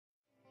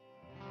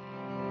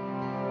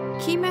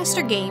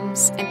Keymaster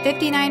Games and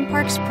 59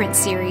 Parks print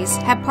series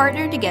have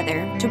partnered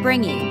together to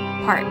bring you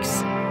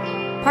Parks.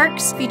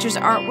 Parks features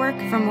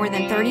artwork from more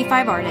than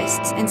 35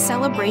 artists in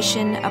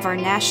celebration of our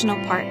national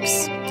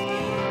parks.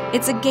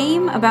 It's a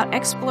game about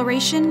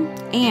exploration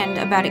and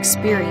about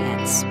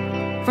experience.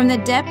 From the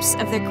depths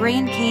of the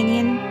Grand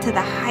Canyon to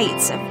the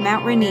heights of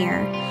Mount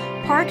Rainier,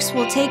 Parks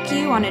will take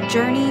you on a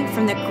journey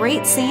from the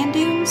Great Sand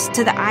Dunes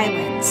to the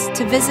islands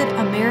to visit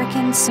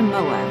American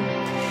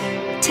Samoa.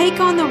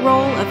 Take on the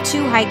role of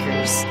two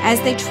hikers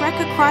as they trek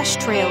across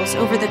trails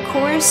over the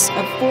course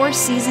of 4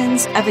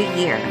 seasons of a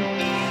year.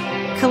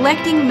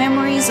 Collecting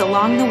memories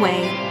along the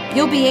way,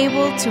 you'll be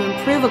able to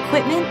improve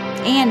equipment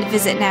and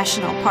visit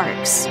national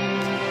parks.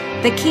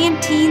 The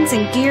canteens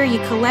and gear you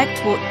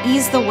collect will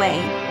ease the way,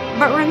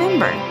 but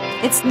remember,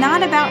 it's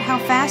not about how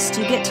fast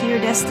you get to your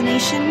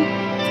destination,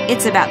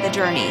 it's about the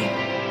journey.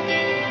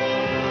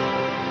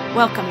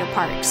 Welcome to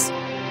Parks.